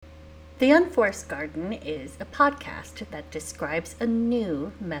The Unforced Garden is a podcast that describes a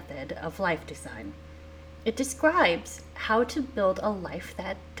new method of life design. It describes how to build a life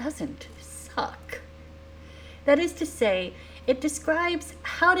that doesn't suck. That is to say, it describes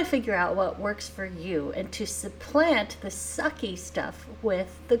how to figure out what works for you and to supplant the sucky stuff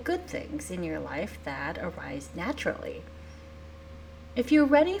with the good things in your life that arise naturally. If you're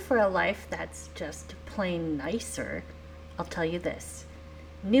ready for a life that's just plain nicer, I'll tell you this.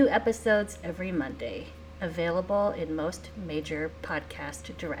 New episodes every Monday, available in most major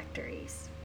podcast directories.